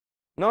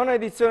Nona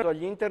edizione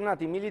agli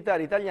internati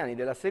militari italiani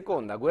della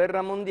Seconda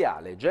Guerra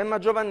Mondiale. Gemma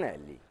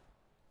Giovannelli.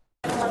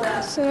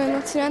 Sono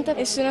emozionata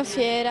e sono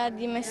fiera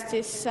di me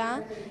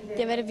stessa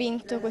di aver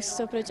vinto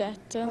questo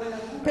progetto.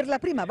 Per la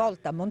prima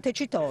volta a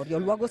Montecitorio,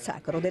 luogo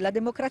sacro della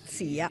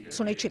democrazia,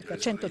 sono i circa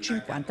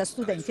 150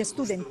 studenti e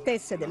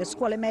studentesse delle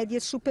scuole medie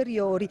e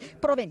superiori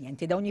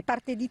provenienti da ogni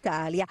parte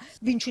d'Italia,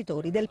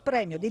 vincitori del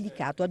premio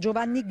dedicato a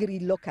Giovanni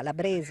Grillo,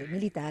 calabrese,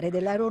 militare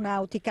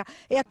dell'aeronautica,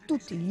 e a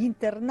tutti gli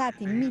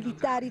internati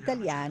militari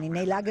italiani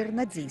nei lager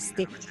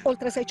nazisti.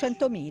 Oltre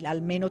 600.000,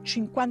 almeno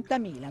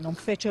 50.000 non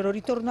fecero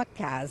ritorno a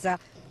casa.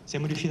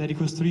 Siamo riusciti a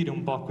ricostruire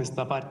un po'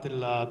 questa parte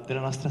della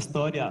nostra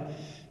storia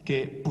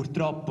che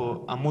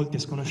purtroppo a molti è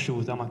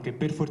sconosciuta, ma che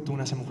per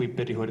fortuna siamo qui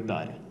per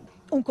ricordare.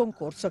 Un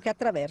concorso che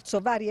attraverso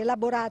vari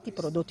elaborati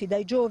prodotti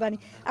dai giovani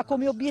ha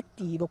come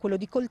obiettivo quello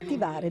di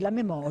coltivare la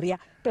memoria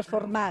per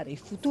formare i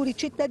futuri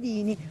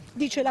cittadini,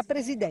 dice la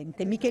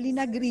presidente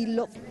Michelina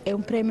Grillo. È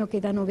un premio che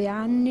da 9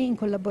 anni, in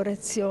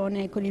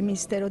collaborazione con il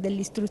Ministero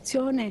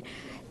dell'Istruzione,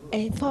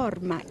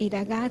 forma i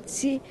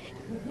ragazzi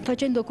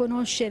facendo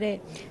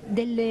conoscere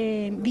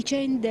delle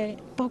vicende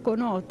poco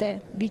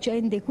note,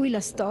 vicende cui la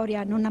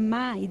storia non ha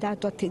mai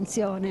dato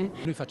attenzione.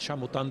 Noi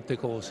facciamo tante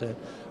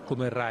cose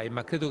come RAI,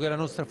 ma credo che la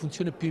nostra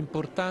funzione più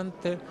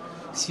importante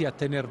sia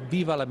tener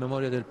viva la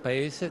memoria del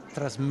Paese,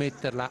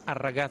 trasmetterla a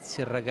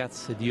ragazzi e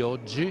ragazze di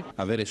oggi.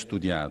 Avere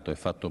studiato e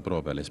fatto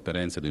propria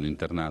l'esperienza di un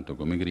internato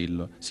come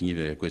Grillo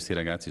significa che questi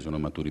ragazzi sono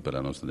maturi per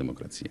la nostra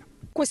democrazia.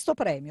 Questo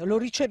premio lo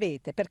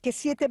ricevete perché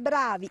siete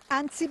bravi,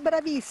 anzi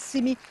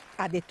bravissimi,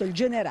 ha detto il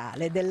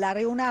generale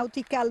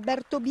dell'aeronautica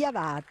Alberto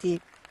Biavati.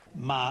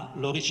 Ma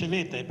lo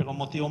ricevete per un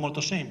motivo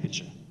molto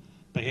semplice,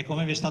 perché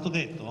come vi è stato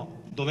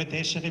detto dovete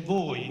essere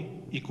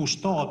voi i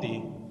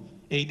custodi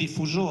e i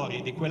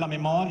diffusori di quella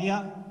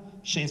memoria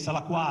senza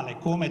la quale,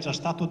 come è già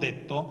stato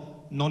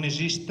detto, non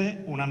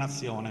esiste una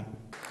nazione.